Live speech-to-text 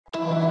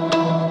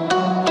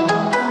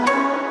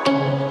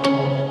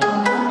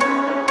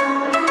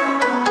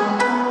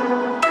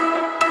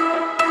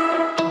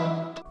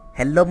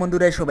Hello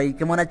বন্ধুরা, সবাই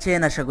কেমন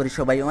আছেন? আশা করি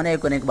সবাই অনেক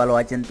অনেক ভালো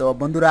আছেন। তো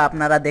বন্ধুরা,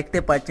 আপনারা দেখতে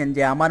পাচ্ছেন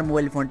যে আমার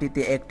মোবাইল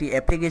ফোনটিতে একটি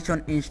অ্যাপ্লিকেশন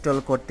ইনস্টল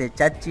করতে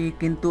চাচ্ছি,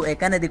 কিন্তু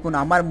এখানে দেখুন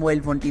আমার মোবাইল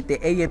ফোনটিতে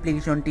এই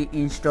অ্যাপ্লিকেশনটি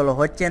ইনস্টল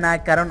হচ্ছে না,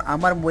 কারণ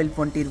আমার মোবাইল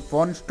ফোনটির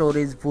ফোন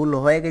স্টোরেজ ফুল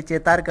হয়ে গেছে।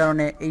 তার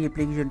কারণে এই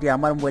অ্যাপ্লিকেশনটি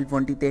আমার মোবাইল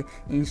ফোনটিতে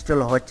ইনস্টল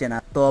হচ্ছে না।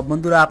 তো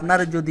বন্ধুরা, আপনার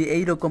যদি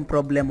এই রকম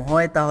প্রবলেম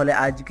হয় তাহলে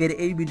আজকের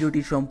এই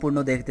ভিডিওটি সম্পূর্ণ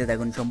দেখতে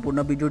থাকুন। সম্পূর্ণ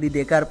ভিডিওটি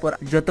দেখার পর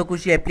যত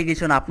খুশি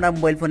অ্যাপ্লিকেশন আপনার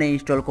মোবাইল ফোনে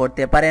ইনস্টল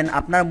করতে পারেন,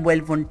 আপনার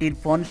মোবাইল ফোনটির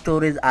ফোন স্টোরেজ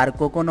আর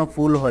কখনো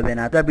ফুল হবে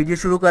না। তো ভিডিও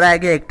শুরু করার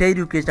আগে একটাই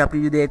রিকোয়েস্ট, আপনি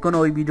যদি এখন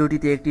ওই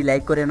ভিডিওটিতে একটি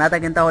লাইক করে না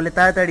থাকেন তাহলে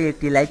তাড়াতাড়ি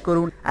একটি লাইক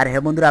করুন। আর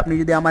হ্যাঁ বন্ধুরা, আপনি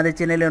যদি আমাদের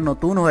চ্যানেলে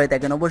নতুন হয়ে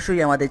থাকেন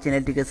অবশ্যই আমাদের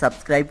চ্যানেলটিকে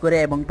সাবস্ক্রাইব করে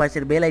এবং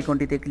পাশের বেল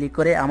আইকনটিতে ক্লিক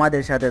করে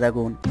আমাদের সাথে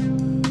থাকুন।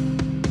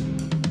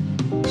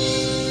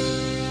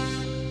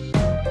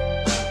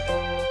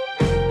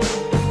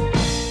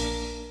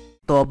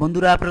 তো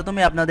বন্ধুরা,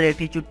 প্রথমে আপনাদের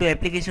একটি ছোট্ট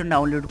অ্যাপ্লিকেশন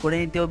ডাউনলোড করে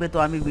নিতে হবে। তো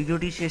আমি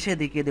ভিডিওটি শেষে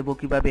দেখিয়ে দেবো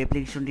কিভাবে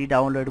অ্যাপ্লিকেশনটি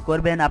ডাউনলোড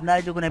করবেন। আপনারা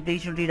যখন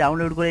অ্যাপ্লিকেশনটি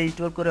ডাউনলোড করে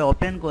ইনস্টল করে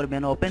ওপেন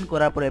করবেন, ওপেন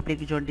করার পর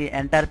অ্যাপ্লিকেশনটি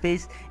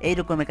ইন্টারফেস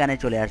এইরকম এখানে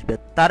চলে আসবে।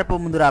 তারপর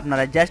বন্ধুরা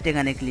আপনারা জাস্ট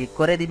এখানে ক্লিক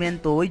করে দিবেন।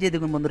 তো ওই যে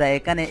দেখুন বন্ধুরা,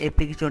 এখানে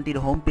অ্যাপ্লিকেশনটির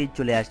হোম পেজ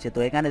চলে আসছে। তো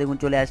এখানে দেখুন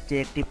চলে আসছে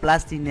একটি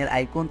প্লাস চিহ্নের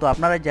আইকন। তো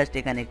আপনারা জাস্ট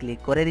এখানে ক্লিক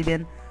করে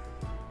দিবেন।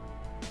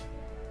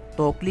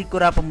 তো ক্লিক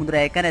করার পর বন্ধুরা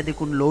এখানে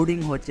দেখুন লোডিং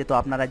হচ্ছে। তো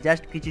আপনারা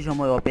জাস্ট কিছু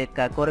সময়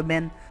অপেক্ষা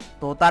করবেন।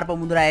 তো তারপর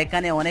বন্ধুরা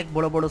এখানে অনেক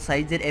বড় বড়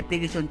সাইজের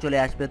অ্যাপ্লিকেশন চলে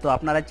আসবে। তো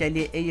আপনারা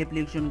চাইলে এই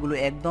অ্যাপ্লিকেশনগুলো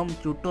একদম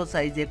ছোট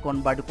সাইজে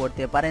কনভার্ট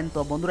করতে পারেন। তো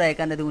বন্ধুরা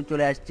এখানে দেখুন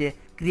চলে আসছে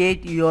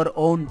ক্রিয়েট ইউর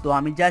ওন। তো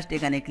আমি জাস্ট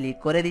এখানে ক্লিক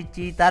করে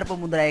দিচ্ছি। তারপর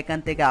বন্ধুরা এখান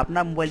থেকে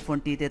আপনার মোবাইল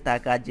ফোনটিতে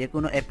থাকা যে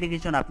কোনো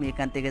অ্যাপ্লিকেশন আপনি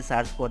এখান থেকে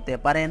সার্চ করতে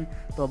পারেন।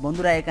 তো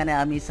বন্ধুরা এখানে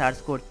আমি সার্চ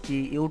করছি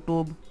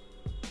ইউটিউব।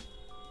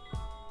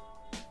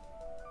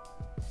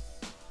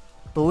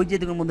 তো ওই যে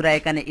দেখুন বন্ধুরা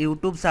এখানে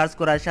ইউটিউব সার্চ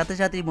করার সাথে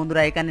সাথেই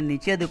বন্ধুরা এখানে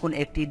নিচে দেখুন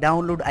একটি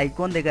ডাউনলোড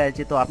আইকন দেখা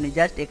যাচ্ছে। তো আপনি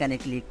জাস্ট এখানে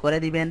ক্লিক করে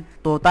দিবেন।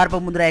 তো তারপর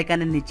বন্ধুরা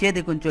এখানে নিচে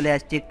দেখুন চলে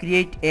আসছে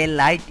ক্রিয়েট এ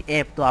লাইট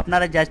অ্যাপ। তো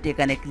আপনারা জাস্ট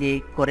এখানে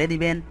ক্লিক করে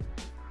দিবেন।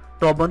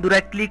 তো বন্ধুরা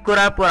ক্লিক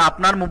করার পর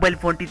আপনার মোবাইল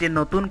ফোনটিতে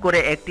নতুন করে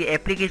একটি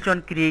অ্যাপ্লিকেশন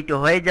ক্রিয়েট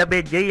হয়ে যাবে,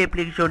 যেই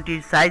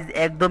অ্যাপ্লিকেশনটির সাইজ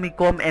একদমই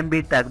কম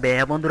এমবির থাকবে।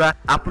 হ্যাঁ বন্ধুরা,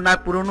 আপনার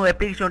পুরনো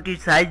অ্যাপ্লিকেশনটির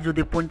সাইজ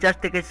যদি 50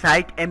 থেকে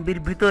 60 এমবির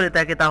ভিতরে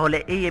থাকে তাহলে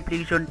এই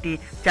অ্যাপ্লিকেশনটি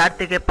 4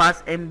 থেকে 5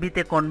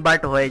 এমবিতে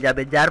কনভার্ট হয়ে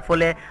যাবে, যার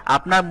ফলে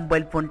আপনার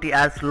মোবাইল ফোনটি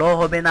আর স্লো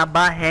হবে না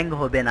বা হ্যাং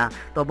হবে না।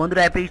 তো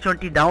বন্ধুরা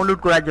অ্যাপ্লিকেশনটি ডাউনলোড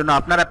করার জন্য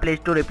আপনারা প্লে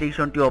স্টোর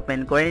অ্যাপ্লিকেশনটি ওপেন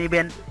করে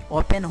নেবেন।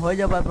 ওপেন হয়ে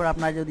যাওয়ার পর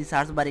আপনারা যদি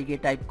সার্চ বারে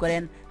গিয়ে টাইপ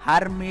করেন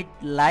হারমিট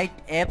লাইট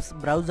অ্যাপস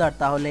ব্রাউজার,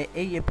 তাহলে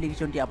এই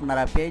অ্যাপ্লিকেশনটি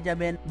আপনারা পেয়ে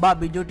যাবেন, বা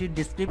ভিডিওটির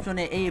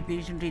ডেসক্রিপশনে এই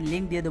অ্যাপ্লিকেশনটির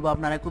লিঙ্ক দিয়ে দেবো।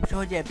 আপনারা খুব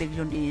সহজে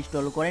অ্যাপ্লিকেশনটি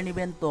ইনস্টল করে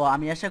নেবেন। তো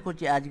আমি আশা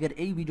করছি আজকের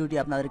এই ভিডিওটি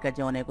আপনাদের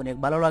কাছে অনেক অনেক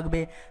ভালো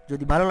লাগবে।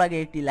 যদি ভালো লাগে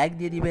একটি লাইক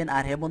দিয়ে দিবেন।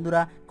 আর হ্যাঁ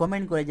বন্ধুরা,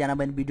 কমেন্ট করে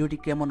জানাবেন ভিডিওটি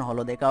কেমন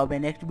হলো। দেখা হবে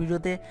নেক্সট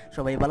ভিডিওতে।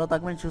 সবাই ভালো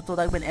থাকবেন, সুস্থ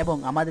থাকবেন এবং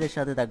আমাদের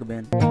সাথে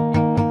থাকবেন।